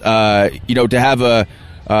guys. To have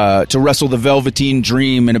to wrestle the Velveteen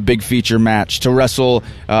Dream in a big feature match, to wrestle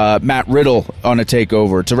Matt Riddle on a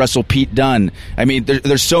takeover, to wrestle Pete Dunne. I mean,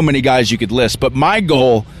 there's so many guys you could list. But my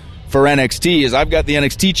goal for NXT is I've got the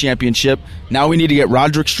NXT Championship. Now we need to get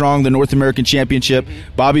Roderick Strong the North American Championship,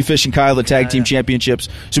 Bobby Fish and Kyle the Tag Team Championships,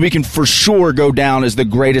 so we can for sure go down as the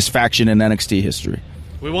greatest faction in NXT history.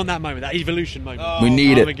 We want that moment, that evolution moment. We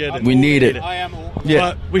need it. We need it. I am all.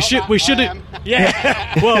 Yeah. But we shouldn't.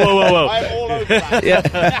 Yeah. Whoa. I'm all over that.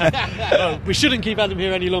 Yeah. We shouldn't keep Adam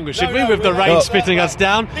here any longer, should we? With the rain spitting us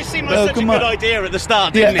down. This seemed like such a good idea at the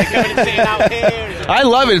start, didn't it? Coming and sitting out here. I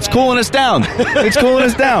love it. It's cooling us down. It's cooling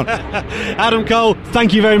us down. Adam Cole,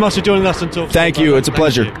 thank you very much for joining us and talking. Thank you. It's a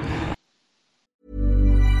pleasure.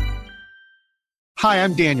 Hi,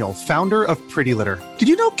 I'm Daniel, founder of Pretty Litter. Did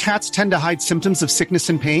you know cats tend to hide symptoms of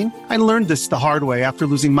sickness and pain? I learned this the hard way after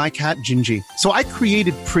losing my cat, Gingy. So I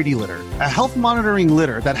created Pretty Litter, a health monitoring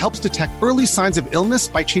litter that helps detect early signs of illness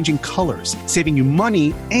by changing colors, saving you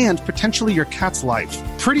money and potentially your cat's life.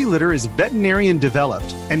 Pretty Litter is veterinarian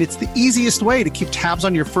developed, and it's the easiest way to keep tabs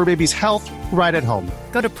on your fur baby's health right at home.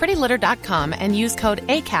 Go to prettylitter.com and use code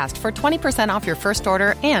ACAST for 20% off your first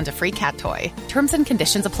order and a free cat toy. Terms and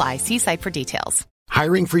conditions apply. See site for details.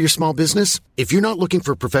 Hiring for your small business? If you're not looking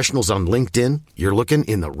for professionals on LinkedIn, you're looking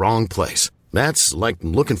in the wrong place. That's like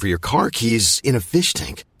looking for your car keys in a fish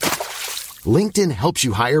tank. LinkedIn helps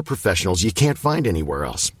you hire professionals you can't find anywhere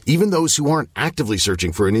else, even those who aren't actively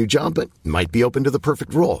searching for a new job but might be open to the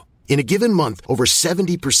perfect role. In a given month, over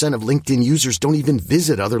 70% of LinkedIn users don't even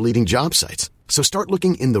visit other leading job sites. So start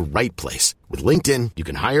looking in the right place. With LinkedIn, you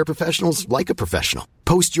can hire professionals like a professional.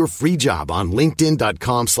 Post your free job on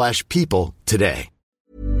linkedin.com/people today.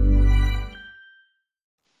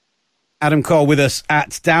 Adam Cole with us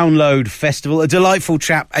at Download Festival, a delightful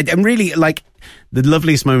chap. And really, like, the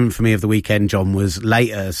loveliest moment for me of the weekend, John, was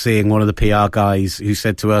later seeing one of the PR guys who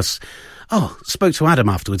said to us, spoke to Adam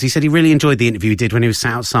afterwards. He said he really enjoyed the interview he did when he was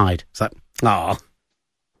sat outside. It's like,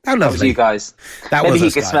 how lovely. That was you guys. That Maybe was he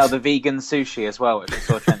us, could guys. smell the vegan sushi as well, which I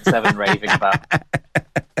saw Trent Seven raving about.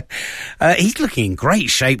 He's looking in great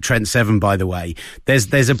shape, Trent Seven, by the way.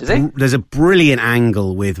 There's a brilliant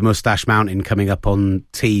angle with Moustache Mountain coming up on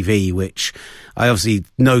TV, which I obviously,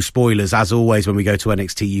 no spoilers, as always, when we go to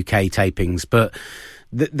NXT UK tapings, but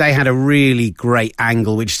they had a really great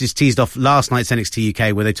angle, which just teased off last night's NXT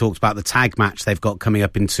UK, where they talked about the tag match they've got coming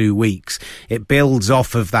up in 2 weeks. It builds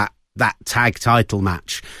off of that tag title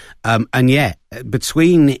match. And yeah,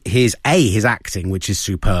 between his acting, which is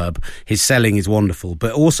superb, his selling is wonderful,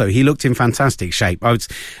 but also he looked in fantastic shape. I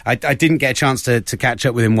didn't get a chance to catch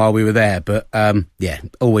up with him while we were there, but yeah,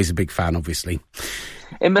 always a big fan, obviously.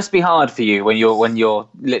 It must be hard for you when you're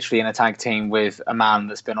literally in a tag team with a man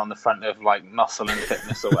that's been on the front of like Muscle and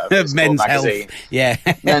Fitness or whatever it's Men's called, Health, magazine. yeah,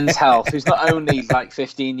 Men's Health, who's not only like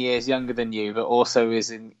 15 years younger than you, but also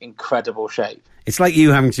is in incredible shape. It's like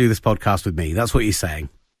you having to do this podcast with me. That's what you're saying.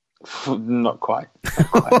 Not quite.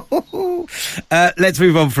 Let's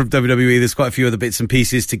move on from WWE. There's quite a few other bits and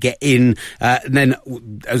pieces to get in. And then,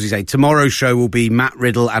 as we say, tomorrow's show will be Matt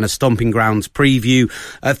Riddle and a Stomping Grounds preview.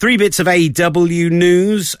 3 bits of AEW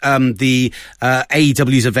news. The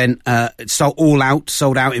AEW's event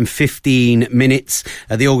sold out in 15 minutes.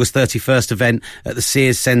 The August 31st event at the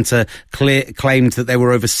Sears Centre claimed that there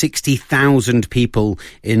were over 60,000 people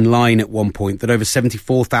in line at one point, that over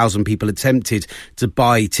 74,000 people attempted to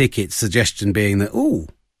buy tickets, suggestion being that,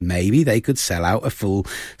 maybe they could sell out a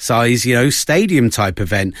full-size, stadium-type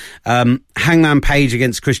event. Hangman Page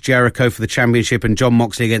against Chris Jericho for the championship and Jon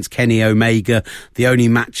Moxley against Kenny Omega. The only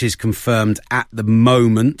matches confirmed at the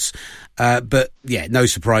moment. But, yeah, no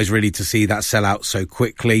surprise, really, to see that sell out so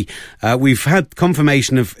quickly. We've had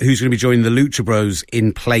confirmation of who's going to be joining the Lucha Bros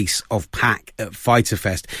in place of Pac at Fyter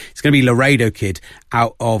Fest. It's going to be Laredo Kid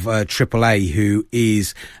out of AAA, who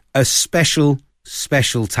is a special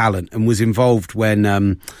talent and was involved when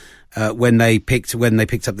they picked up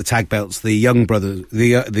the tag belts, the Young Bucks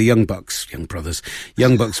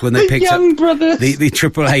when they picked up the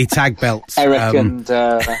AAA tag belts, Eric and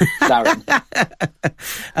Darren.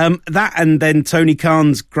 That, and then Tony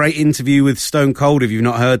Khan's great interview with Stone Cold. If you've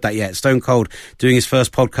not heard that yet, Stone Cold doing his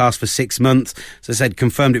first podcast for 6 months. As I said,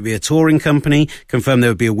 confirmed it'd be a touring company, confirmed there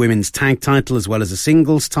would be a women's tag title as well as a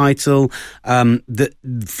singles title. From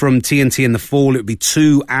TNT in the fall, it would be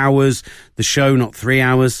 2 hours, the show, not 3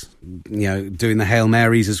 hours, doing the Hail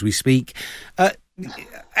Marys as we speak.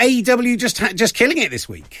 AEW just killing it this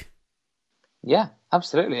week. Yeah,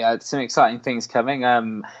 absolutely. Some exciting things coming.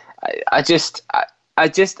 I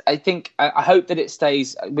hope that it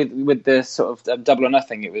stays with the sort of Double or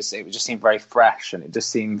Nothing. It just seemed very fresh, and it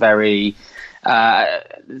just seemed very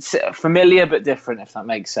familiar but different, if that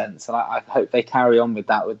makes sense. And I hope they carry on with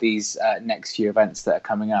that with these next few events that are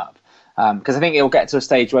coming up, because I think it will get to a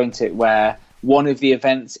stage, won't it, where one of the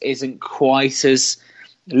events isn't quite as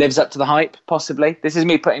lives up to the hype, possibly. This is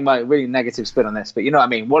me putting my really negative spin on this, but you know what I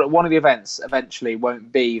mean? One of the events eventually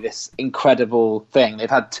won't be this incredible thing. They've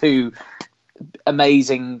had 2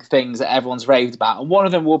 amazing things that everyone's raved about, and one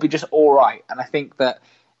of them will be just all right. And I think that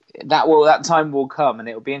time will come, and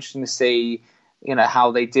it will be interesting to see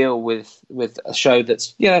how they deal with a show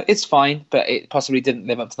that's it's fine, but it possibly didn't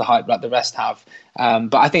live up to the hype like the rest have.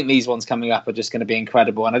 But I think these ones coming up are just going to be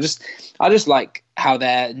incredible, and I just like how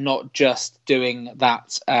they're not just doing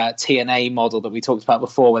that TNA model that we talked about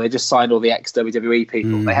before, where they just signed all the ex-WWE people.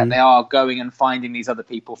 Mm-hmm. They are going and finding these other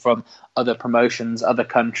people from other promotions, other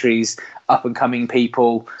countries, up and coming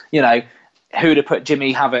people. Who to put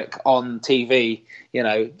Jimmy Havoc on TV,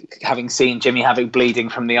 having seen Jimmy Havoc bleeding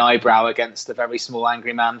from the eyebrow against a very small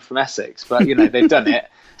angry man from Essex. But, they've done it.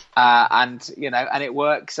 And it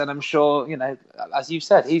works. And I'm sure, as you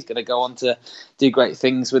said, he's going to go on to do great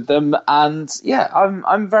things with them. And yeah,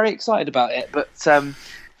 I'm very excited about it. But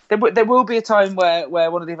there will be a time where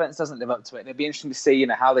one of the events doesn't live up to it, and it'll be interesting to see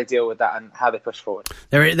how they deal with that and how they push forward.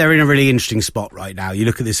 They're in a really interesting spot right now. You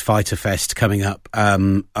look at this Fighter Fest coming up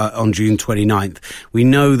on June 29th. We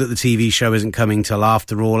know that the TV show isn't coming till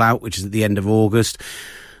after All Out, which is at the end of August.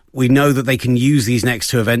 We know that they can use these next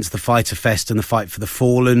two events, the Fighter Fest and the Fight for the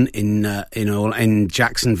Fallen in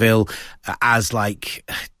Jacksonville, as like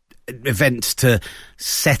events to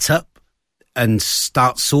set up and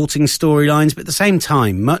start sorting storylines. But at the same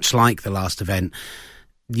time, much like the last event,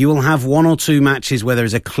 you will have one or two matches where there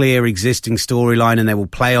is a clear existing storyline and they will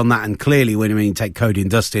play on that. And clearly, when you take Cody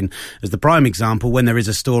and Dustin as the prime example, when there is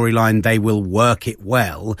a storyline, they will work it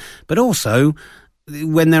well. But also,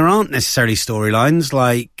 when there aren't necessarily storylines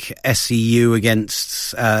like SCU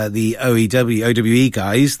against the OWE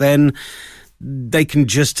guys, then they can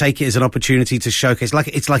just take it as an opportunity to showcase.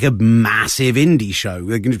 It's like a massive indie show.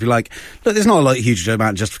 They can just be like, look, there's not a huge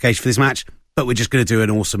amount of justification for this match, but we're just going to do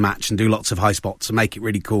an awesome match and do lots of high spots and make it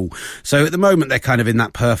really cool. So at the moment, they're kind of in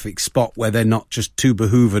that perfect spot where they're not just too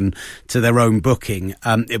behooven to their own booking.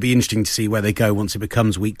 It'll be interesting to see where they go once it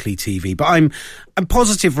becomes weekly TV. But I'm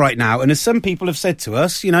positive right now. And as some people have said to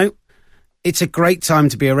us, it's a great time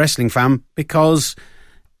to be a wrestling fan because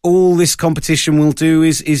all this competition will do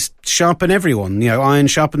is sharpen everyone. Iron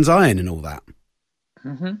sharpens iron and all that.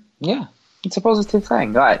 Mm-hmm. Yeah, it's a positive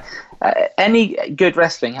thing. Right? Any good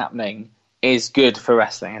wrestling happening is good for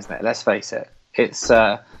wrestling, isn't it? Let's face it. It's.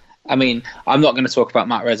 I'm not going to talk about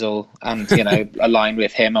Matt Riddle and align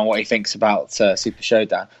with him and what he thinks about Super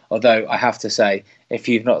Showdown. Although I have to say, if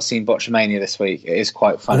you've not seen Botchamania this week, it is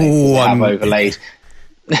quite funny.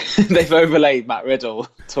 They've overlaid Matt Riddle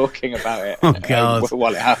talking about it. Oh, God.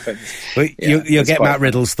 While it happens. Well, you'll get Matt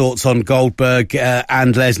Riddle's thoughts on Goldberg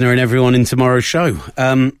and Lesnar and everyone in tomorrow's show.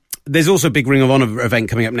 There's also a big Ring of Honor event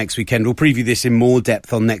coming up next weekend. We'll preview this in more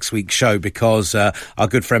depth on next week's show because our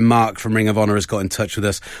good friend Mark from Ring of Honor has got in touch with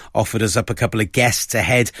us, offered us up a couple of guests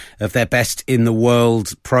ahead of their Best in the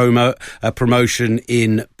World promotion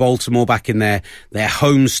in Baltimore, back in their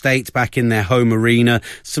home state, back in their home arena.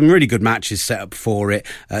 Some really good matches set up for it.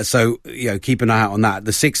 So keep an eye out on that.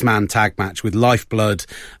 The 6-man tag match with Lifeblood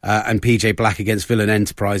and PJ Black against Villain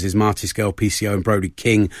Enterprises, Marty Scurll, PCO and Brody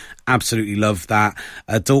King. Absolutely love that.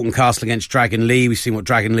 Dalton Castle against Dragon Lee. We've seen what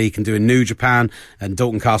Dragon Lee can do in New Japan, and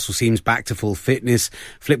Dalton Castle seems back to full fitness.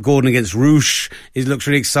 Flip Gordon against Roosh. It looks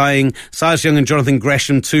really exciting. Silas Young and Jonathan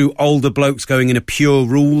Gresham, two older blokes going in a Pure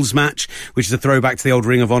Rules match, which is a throwback to the old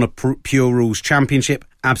Ring of Honor Pure Rules Championship.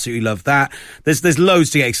 Absolutely love that. There's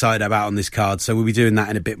loads to get excited about on this card, so we'll be doing that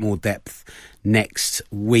in a bit more depth next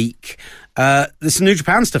week. There's some New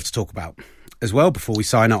Japan stuff to talk about as well before we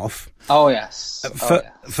sign off. Oh, yes.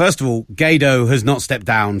 First of all, Gedo has not stepped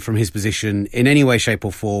down from his position in any way, shape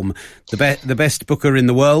or form. The best booker in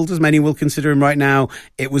the world, as many will consider him right now.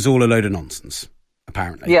 It was all a load of nonsense,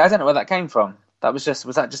 apparently. Yeah, I don't know where that came from. Was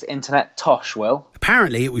that just internet tosh, Will?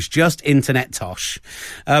 Apparently, it was just internet tosh.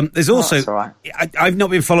 There's also... That's all right. I've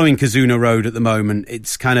not been following Kazuna Road at the moment.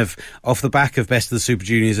 It's kind of off the back of Best of the Super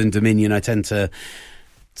Juniors and Dominion. I tend to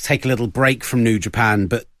take a little break from New Japan,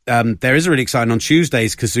 but there is a really exciting on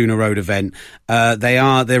Tuesday's Kazuna Road event. There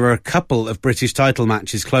are a couple of British title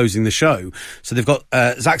matches closing the show. So they've got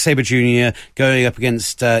Zack Sabre Jr. going up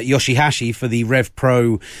against Yoshihashi for the Rev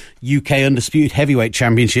Pro UK Undisputed Heavyweight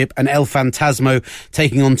Championship, and El Phantasmo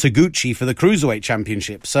taking on Taguchi for the Cruiserweight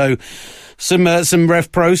Championship. So some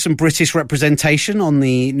Rev Pro, some British representation on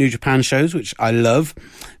the New Japan shows, which I love.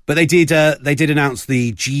 But they did announce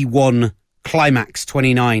the G1 Climax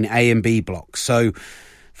 29 A and B blocks. So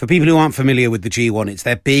for people who aren't familiar with the G1, it's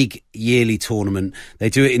their big yearly tournament. They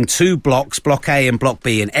do it in two blocks, Block A and Block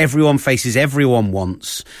B, and everyone faces everyone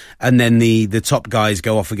once, and then the top guys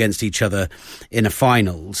go off against each other in a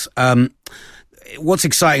finals. What's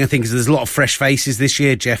exciting, I think, is there's a lot of fresh faces this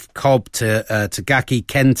year. Jeff Cobb to Gaki,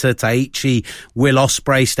 Kenta, Taichi, Will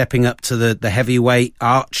Ospreay stepping up to the heavyweight,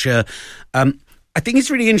 Archer. I think it's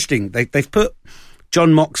really interesting. They've put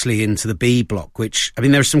John Moxley into the B block, which,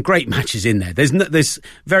 there are some great matches in there. There's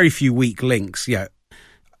very few weak links.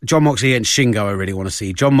 John Moxley against Shingo, I really want to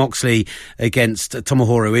see. John Moxley against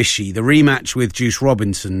Tomohiro Ishii. The rematch with Juice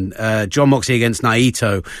Robinson. John Moxley against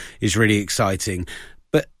Naito is really exciting.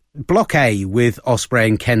 But Block A with Ospreay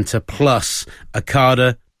and Kenta plus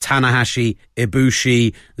Okada, Tanahashi,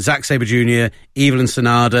 Ibushi, Zack Sabre Jr., Evil and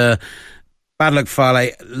Sanada, Bad Luck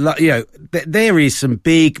Fale, there is some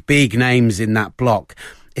big names in that block.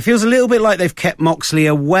 It feels a little bit like they've kept Moxley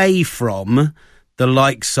away from the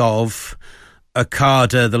likes of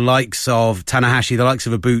Okada, the likes of Tanahashi, the likes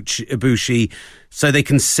of Ibushi, so they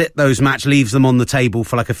can sit those leaves them on the table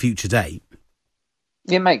for like a future date.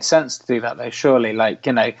 It makes sense to do that, though, surely. Like,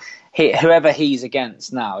 whoever he's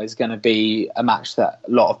against now is going to be a match that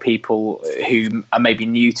a lot of people who are maybe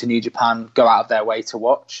new to New Japan go out of their way to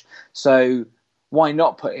watch. So why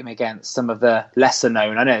not put him against some of the lesser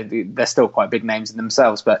known? I know they're still quite big names in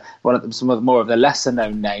themselves, but some of the more of the lesser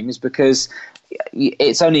known names, because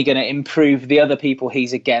it's only going to improve the other people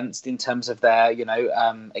he's against in terms of their,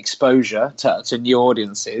 exposure to new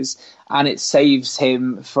audiences, and it saves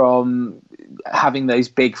him from having those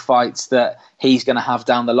big fights that he's going to have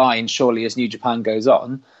down the line. Surely, as New Japan goes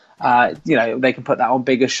on, they can put that on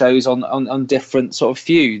bigger shows, on different sort of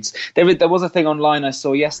feuds. There was a thing online I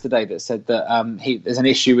saw yesterday that said that there's an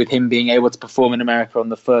issue with him being able to perform in America on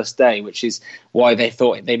the first day, which is why they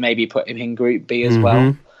thought they maybe put him in Group B as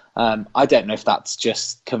well. I don't know if that's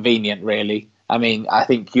just convenient, really. I mean, I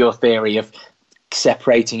think your theory of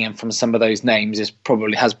separating him from some of those names has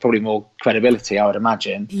probably more credibility, I would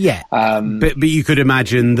imagine. Yeah. But you could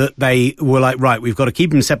imagine that they were like, right, we've got to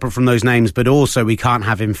keep him separate from those names, but also we can't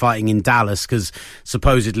have him fighting in Dallas because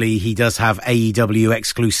supposedly he does have AEW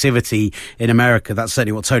exclusivity in America. That's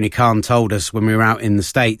certainly what Tony Khan told us when we were out in the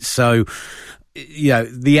States. So,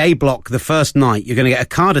 the A block, the first night, you're going to get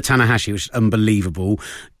Okada Tanahashi, which is unbelievable.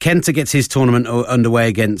 Kenta gets his tournament underway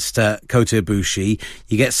against Kota Ibushi.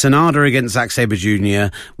 You get Sonata against Zack Sabre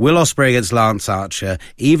Jr., Will Ospreay against Lance Archer,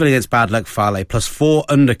 Evil against Bad Luck Fale, plus 4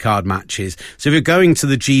 undercard matches. So if you're going to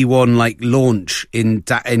the G1 launch in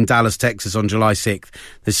Dallas, Texas on July 6th,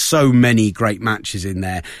 there's so many great matches in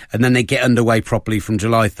there. And then they get underway properly from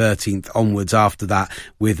July 13th onwards after that,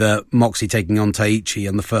 with Moxley taking on Taichi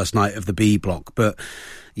on the first night of the B block. But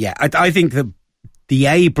yeah, I think that the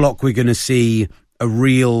A block, we're going to see a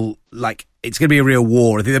real, it's going to be a real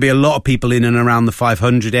war. I think there'll be a lot of people in and around the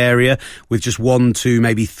 500 area, with just 1, 2,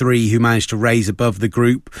 maybe 3 who managed to raise above the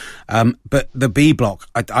group. But the B block,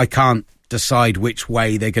 I can't decide which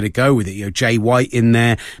way they're going to go with it. Jay White in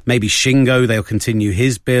there, maybe Shingo, they'll continue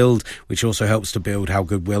his build, which also helps to build how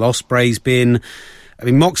good Will Ospreay's been. I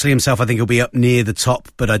mean, Moxley himself, I think he'll be up near the top,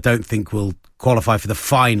 but I don't think we'll qualify for the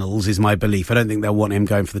finals, is my belief. I don't think they'll want him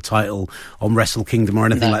going for the title on Wrestle Kingdom or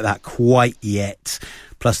anything like that quite yet.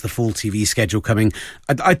 Plus the full TV schedule coming.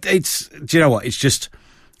 It's, do you know what? It's just,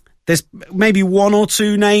 there's maybe 1 or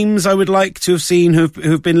 2 names I would like to have seen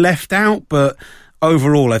who've been left out, but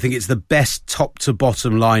overall, I think it's the best top to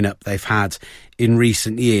bottom lineup they've had in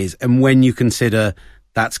recent years. And when you consider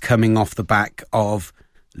that's coming off the back of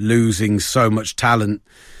losing so much talent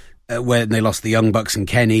when they lost the Young Bucks and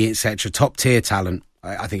Kenny, etc., top tier talent,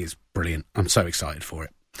 I think it's brilliant. I'm so excited for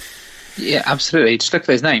it. Yeah, absolutely. Just look at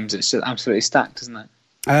those names; it's just absolutely stacked, isn't it?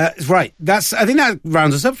 Right. I think that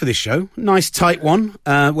rounds us up for this show. Nice tight one.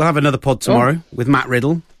 We'll have another pod tomorrow with Matt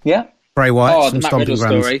Riddle. Yeah. Bray Wyatt, the Matt Riddle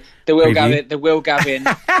story. The Will Gavin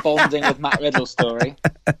bonding with Matt Riddle story.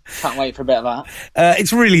 Can't wait for a bit of that.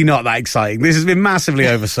 It's really not that exciting. This has been massively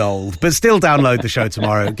oversold, but still download the show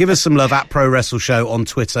tomorrow. Give us some love at Pro Wrestle Show on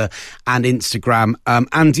Twitter and Instagram.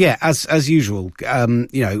 And yeah, as usual,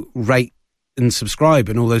 rate and subscribe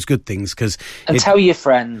and all those good things. And tell your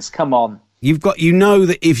friends, come on.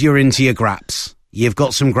 That if you're into your graps, you've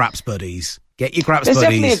got some graps buddies. Get your graps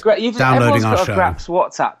buddies downloading our show. Graps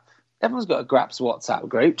WhatsApp. Everyone's got a Graps WhatsApp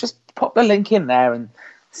group. Just pop the link in there and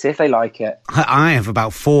see if they like it. I have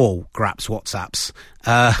about 4 Graps WhatsApps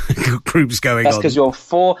groups going on. That's because you're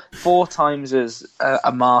four times as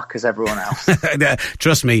a mark as everyone else.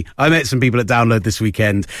 Trust me, I met some people at Download this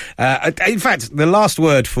weekend. In fact, the last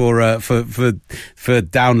word for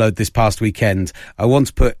Download this past weekend, I want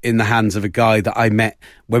to put in the hands of a guy that I met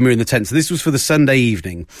when we were in the tent. So this was for the Sunday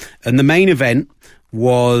evening, and the main event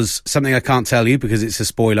was something I can't tell you because it's a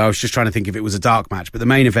spoiler. I was just trying to think if it was a dark match, but the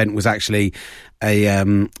main event was actually a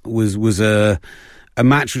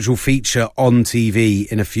match which will feature on TV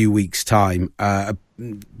in a few weeks' time. A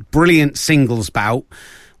brilliant singles bout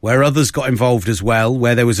where others got involved as well,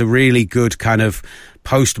 where there was a really good kind of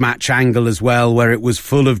post-match angle as well, where it was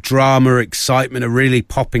full of drama, excitement, a really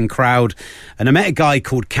popping crowd. And I met a guy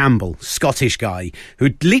called Campbell, Scottish guy, who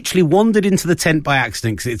literally wandered into the tent by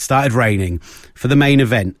accident because it started raining for the main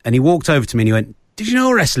event. And he walked over to me and he went, "Did you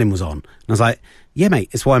know wrestling was on?" And I was like, "Yeah, mate,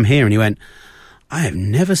 it's why I'm here." And he went, "I have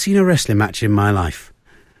never seen a wrestling match in my life.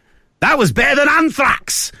 That was better than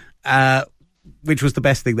Anthrax!" Which was the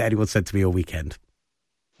best thing that anyone said to me all weekend.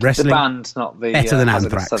 Wrestling, the band, not the better than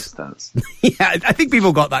Anthrax. Substance. Yeah, I think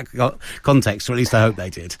people got that context, or at least I hope they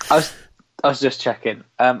did. I was just checking.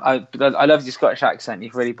 I loved your Scottish accent.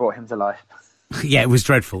 You've really brought him to life. Yeah, it was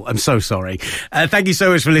dreadful. I'm so sorry. Thank you so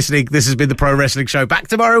much for listening. This has been the Pro Wrestling Show. Back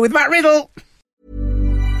tomorrow with Matt Riddle.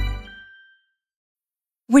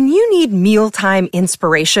 When you need mealtime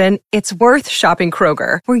inspiration, it's worth shopping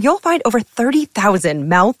Kroger, where you'll find over 30,000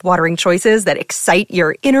 mouth-watering choices that excite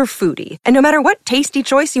your inner foodie. And no matter what tasty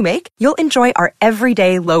choice you make, you'll enjoy our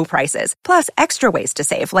everyday low prices, plus extra ways to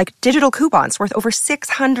save, like digital coupons worth over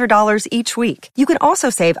 $600 each week. You can also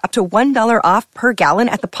save up to $1 off per gallon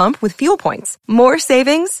at the pump with fuel points. More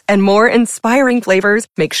savings and more inspiring flavors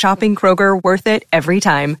make shopping Kroger worth it every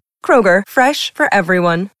time. Kroger, fresh for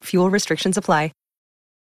everyone. Fuel restrictions apply.